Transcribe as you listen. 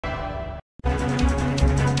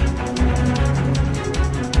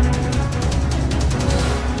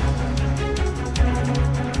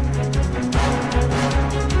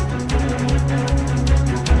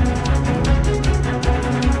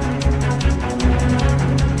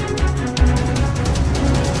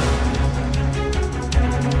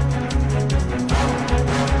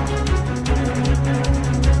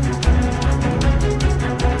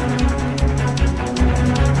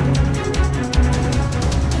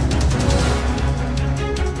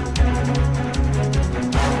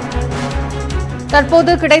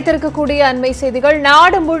தற்போது கிடைத்திருக்கக்கூடிய அண்மை செய்திகள்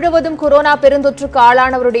நாடு முழுவதும் கொரோனா பெருந்தொற்றுக்கு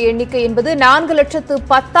ஆளானவருடைய எண்ணிக்கை என்பது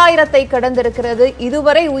 4,10,000 கடந்திருக்கிறது.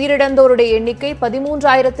 இதுவரை உயிரிழந்தோருடைய எண்ணிக்கை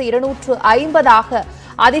 13,250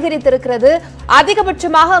 அதிகரித்திருக்கிறது.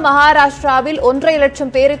 அதிகபட்சமாக மகாராஷ்டிராவில் 1.5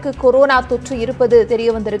 லட்சம் பேருக்கு கொரோனா தொற்று இருப்பது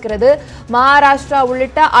தெரியவந்திருக்கிறது. மகாராஷ்டிரா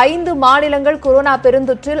உள்ளிட்ட 5 மாநிலங்கள் கொரோனா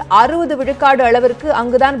பெருந்தொற்றில் 60 விழுக்காடு அளவிற்கு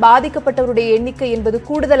அங்குதான் பாதிக்கப்பட்டவருடைய எண்ணிக்கை என்பது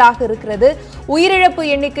கூடுதலாக இருக்கிறது. உயிரிழப்பு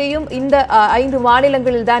எண்ணிக்கையும் இந்த 5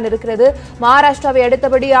 மாநிலங்களில் தான் இருக்கிறது. மகாராஷ்டிராவை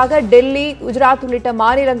அடுத்தபடியாக டெல்லி, குஜராத் உள்ளிட்ட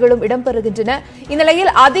மாநிலங்களும் இடம்பெறுகின்றன.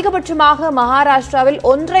 இந்நிலையில் அதிகபட்சமாக மகாராஷ்டிராவில்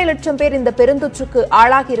 1.5 லட்சம் பேர் இந்த பெருந்தொற்றுக்கு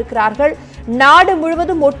ஆளாகி இருக்கிறார்கள். நாடு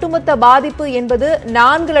முழுவதும் ஒட்டுமொத்த பாதிப்பு என்பது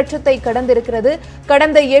 4 லட்சத்தை கடந்திருக்கிறது.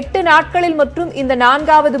 கடந்த 8 நாட்களில் மற்றும் இந்த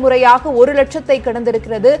 4வது முறையாக 1 லட்சத்தை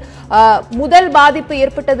கடந்திருக்கிறது. முதல் பாதிப்பு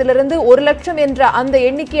ஏற்பட்டதிலிருந்து 1 லட்சம் என்ற அந்த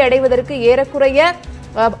எண்ணிக்கை அடைவதற்கு ஏறக்குறைய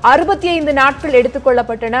 65 நாட்கள் எடுத்துக்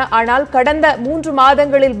கொள்ளப்பட்டன. ஆனால் கடந்த 3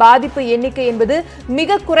 மாதங்களில் பாதிப்பு எண்ணிக்கை என்பது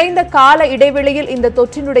மிக குறைந்த கால இடைவெளியில் இந்த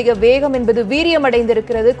தொற்றினுடைய வேகம் என்பது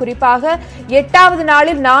வீரியமடைந்திருக்கிறது. குறிப்பாக 8வது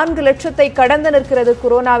நாளில் 4 லட்சத்தை கடந்து நிற்கிறது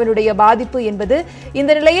கொரோனாவினுடைய பாதிப்பு என்பது.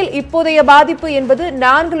 இந்த நிலையில் இப்போதைய பாதிப்பு என்பது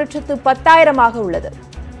 4,10,000 உள்ளது.